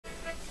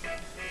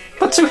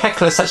two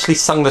hecklers actually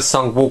sung the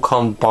song Walk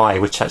On By,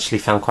 which I actually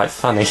found quite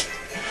funny.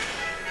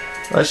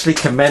 I actually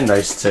commend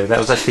those two. That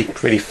was actually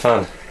pretty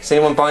fun. Is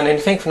anyone buying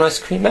anything from Ice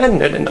Cream Man?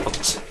 No, they're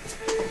not.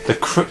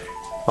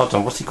 Hold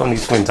on, what's he got on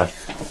his window?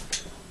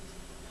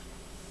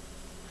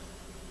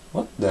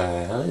 What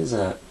the hell is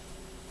that?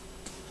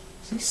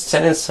 Is he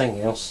selling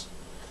something else?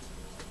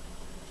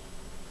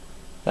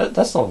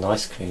 That's not an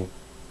ice cream.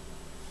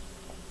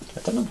 I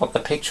don't know what the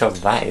picture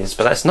of that is,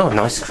 but that's not an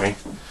ice cream.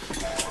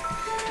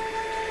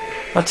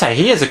 I'll tell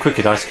you, he is a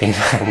crooked ice cream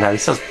man now. He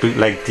sells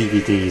bootleg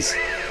DVDs.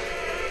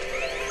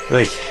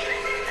 Ugh.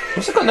 He's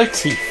also got no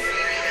teeth.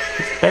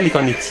 He's barely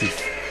got any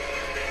teeth.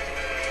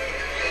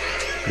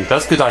 He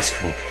does good ice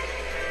cream.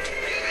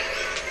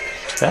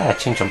 There,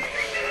 change them.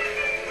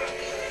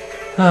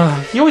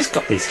 You always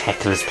got these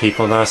hecklers,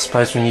 people, though, I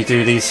suppose, when you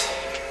do these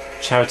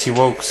charity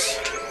walks.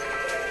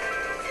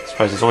 I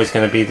suppose there's always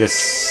going to be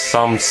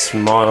some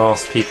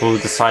smart-ass people who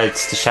decide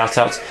to shout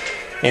out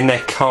in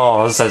their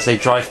cars as they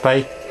drive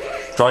by,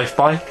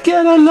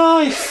 "Get a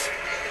life!"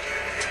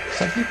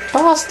 It's like, you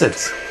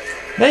bastards!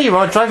 There you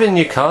are, driving in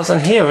your cars,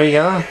 and here we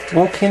are,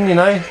 walking, you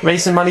know,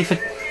 raising money for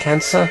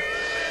cancer.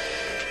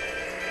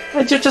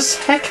 And you're just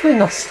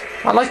heckling us.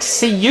 I'd like to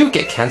see you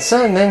get cancer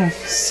and then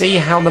see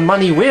how the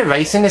money we're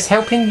raising is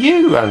helping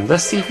you, and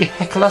let's see if you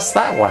heckle us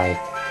that way.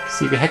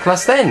 See if you heckle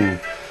us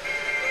then.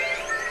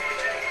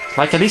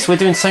 Like, at least we're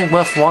doing something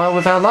worthwhile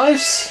with our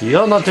lives.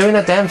 You're not doing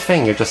a damn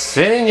thing. You're just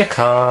sitting in your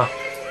car,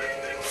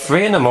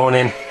 3 in the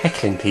morning,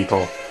 heckling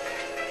people.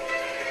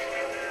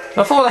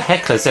 Of all the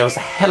hecklers, there was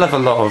a hell of a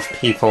lot of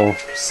people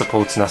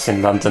supporting us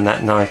in London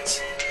that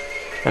night.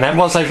 And that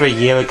was over a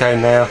year ago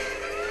now.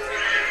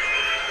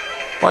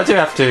 But I do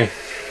have to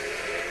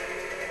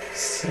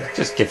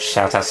just give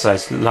shout outs to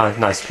those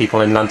nice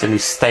people in London who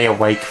stay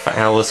awake for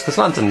hours, because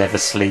London never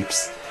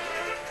sleeps.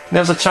 And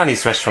there was a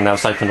Chinese restaurant that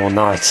was open all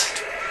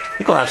night.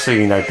 They got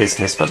absolutely no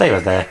business, but they were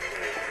there.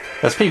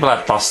 There's people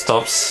at bus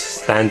stops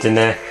standing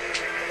there,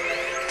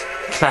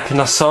 clapping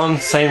us on,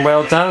 saying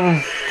well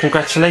done,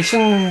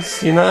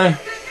 congratulations, you know.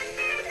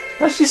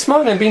 Actually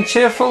smiling, being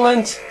cheerful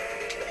and,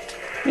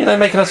 you know,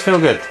 making us feel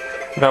good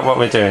about what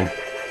we're doing.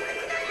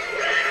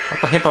 I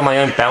got hit by my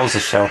own Bowser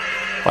shell.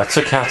 I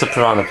took out a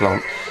piranha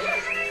plant.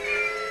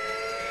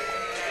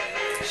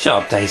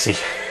 Shut up, Daisy.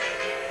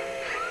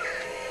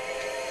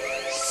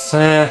 So,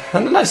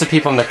 and loads of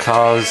people in the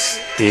cars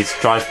did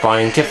drive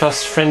by and give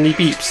us friendly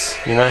beeps,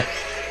 you know.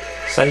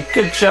 Say,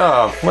 good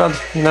job, well,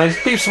 you know,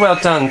 beeps well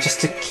done, just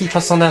to keep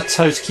us on our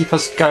toes, keep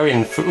us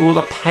going through all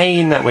the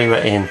pain that we were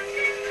in.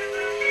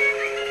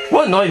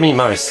 What annoyed me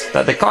most,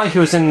 that the guy who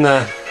was in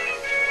the,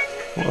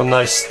 well,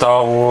 no,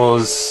 Star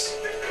Wars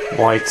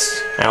white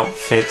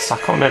outfits, I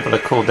can't remember what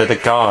they're called, they're the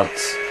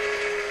guards.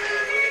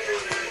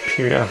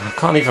 I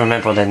can't even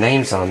remember what their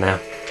names are now.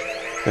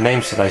 The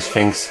names of those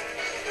things.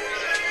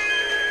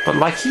 But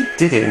like, he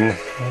did it in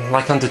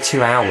like under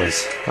 2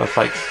 hours. I was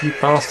like, you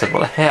bastard,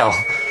 what the hell?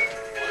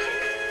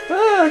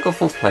 I got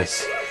 4th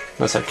place.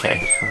 That's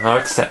okay. I'll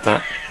accept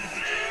that.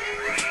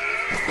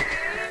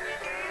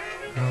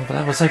 Oh, but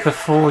that was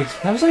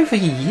over a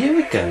year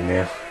ago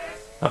now.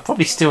 I'm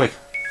probably still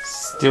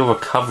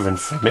recovering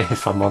from it,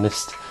 if I'm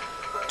honest.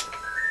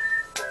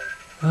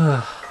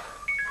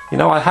 You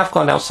know, I have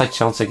got an outside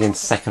chance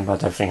against second, but I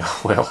don't think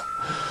I will.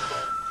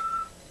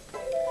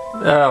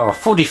 Oh,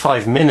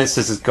 45 minutes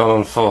this has gone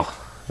on for.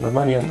 And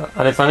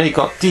I've only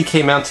got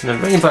DK Mountain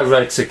and Rainbow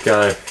Road to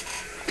go.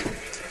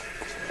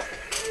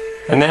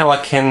 And now I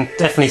can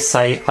definitely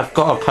say I've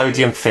got a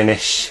podium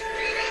finish.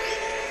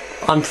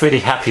 I'm pretty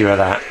happy with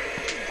that.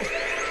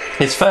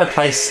 It's 3rd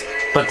place,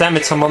 but damn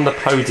it, I'm on the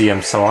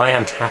podium, so I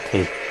am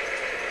happy.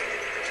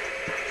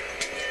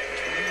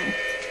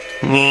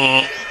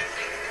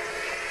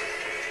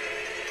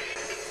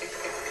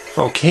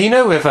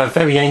 Volcano with a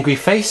very angry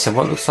face and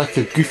what looks like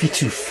a goofy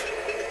tooth.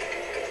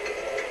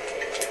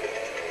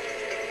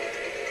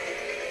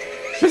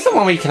 Is this the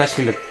one where you can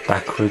actually look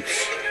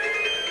backwards?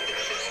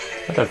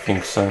 I don't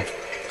think so.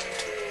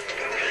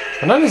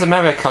 I know there's a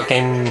Mario Kart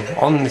game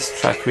on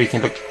this track where you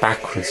can look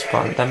backwards,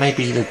 but that may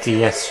be the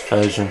DS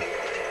version.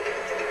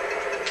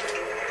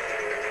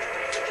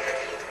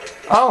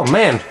 Oh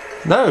man,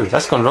 no,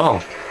 that's gone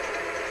wrong.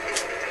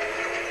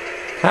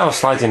 I was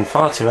sliding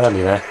far too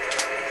early there.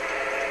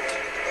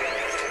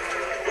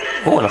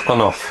 Oh, and I've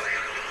gone off.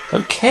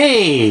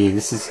 Okay,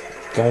 this is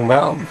going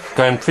well,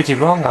 going pretty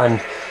wrong. I'm in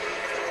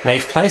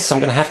 8th place. I'm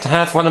going to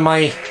have one of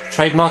my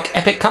trademark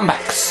epic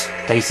comebacks.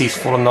 Daisy's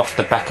fallen off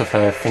the back of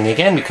her thing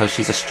again because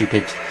she's a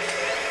stupid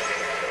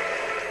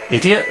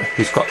idiot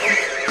who's got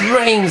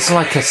brains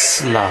like a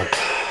slug.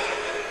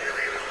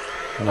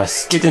 And I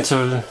skid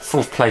into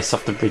 4th place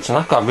off the bridge, and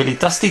I've got a really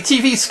dusty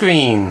TV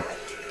screen.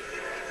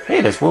 Hey,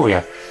 there's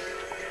Wario.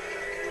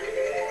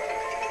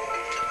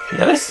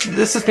 Yeah,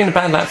 this has been a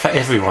bad lap for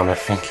everyone, I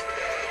think.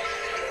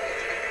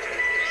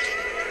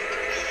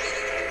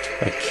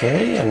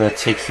 Okay, I'm going to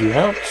take you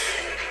out.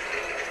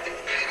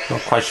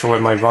 Not quite sure where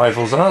my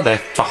rivals are.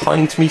 They're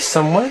behind me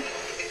somewhere.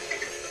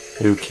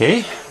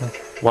 Okay.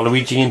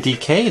 Waluigi and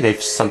DK,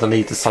 they've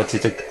suddenly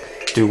decided to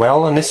do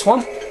well on this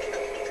one.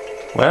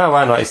 Well,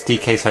 why not? It's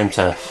DK's home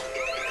turf.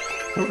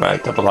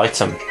 Alright, double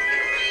item.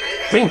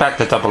 Bring back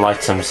the double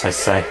items, I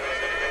say.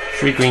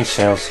 3 green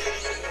shells.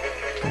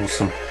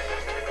 Awesome.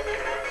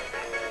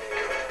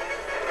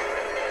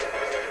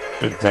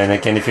 But then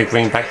again, if you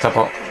bring back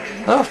double...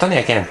 Oh, I've done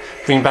it again.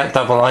 Bring back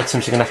double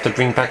items, you're going to have to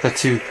bring back the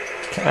 2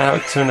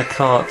 character in the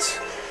cart.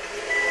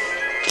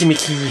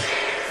 Gimmicky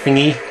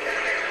thingy.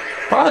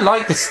 But I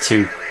like this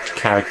 2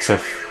 character.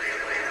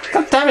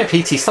 God damn it,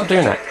 PT, stop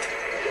doing that.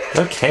 I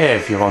don't care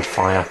if you're on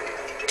fire.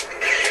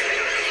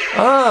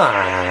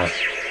 Ah!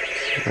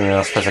 Yeah,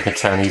 I suppose I can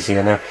turn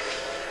easier now.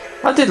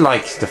 I did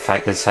like the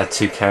fact that it's had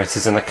 2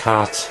 characters in the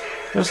cart.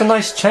 It was a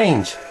nice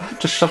change. I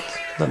just shoved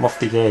them off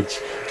the edge.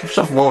 I've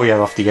shoved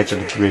Wario off the edge of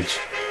the bridge.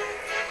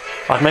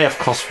 I may have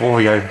cost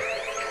Wario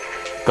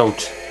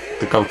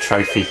the gold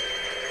trophy.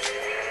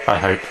 I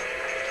hope.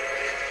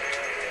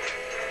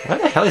 Where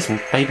the hell is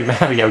Baby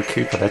Mario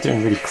Koopa? They're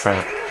doing really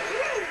crap.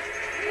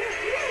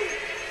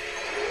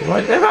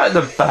 Right, they're out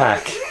the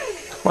back.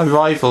 My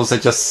rivals are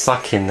just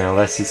sucking now.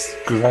 This is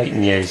great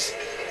news.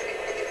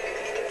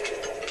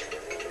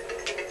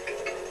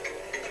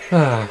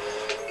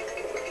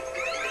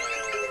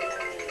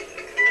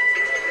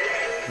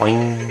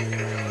 Boing,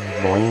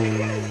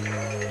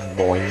 boing,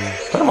 boing.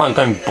 I don't mind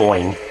going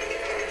boing.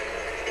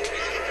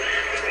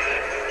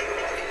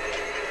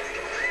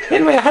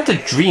 Anyway, I had a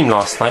dream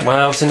last night when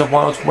I was in the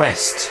Wild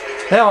West.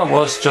 There I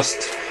was,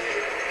 just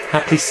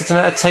happily sitting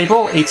at a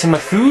table, eating my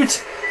food,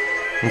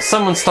 and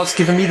someone starts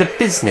giving me the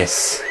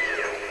business.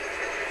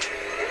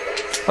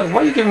 Like,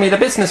 what are you giving me the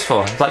business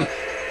for? Like,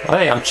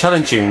 hey, I'm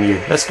challenging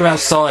you, let's go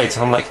outside.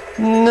 I'm like,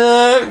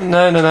 no,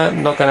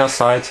 I'm not going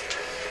outside.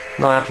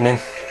 Not happening.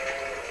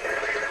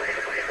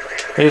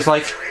 He was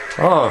like,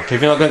 oh, if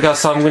you're not going to go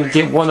outside, I'm going to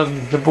get one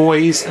of the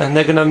boys and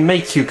they're going to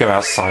make you go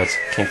outside.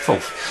 Came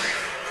forth.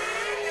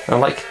 And I'm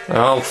like,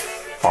 oh,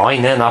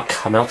 fine then, I'll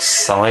come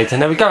outside.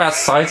 And then we go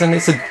outside and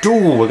it's a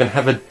duel. We're going to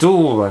have a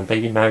duel. And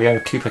Baby Mario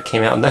and Koopa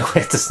came out of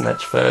nowhere to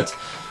snatch third.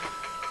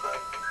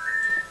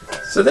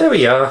 So there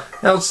we are,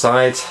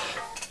 outside.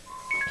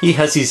 He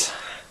has his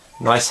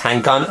nice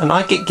handgun and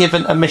I get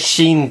given a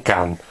machine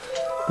gun.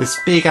 This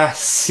big ass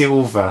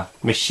silver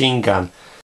machine gun.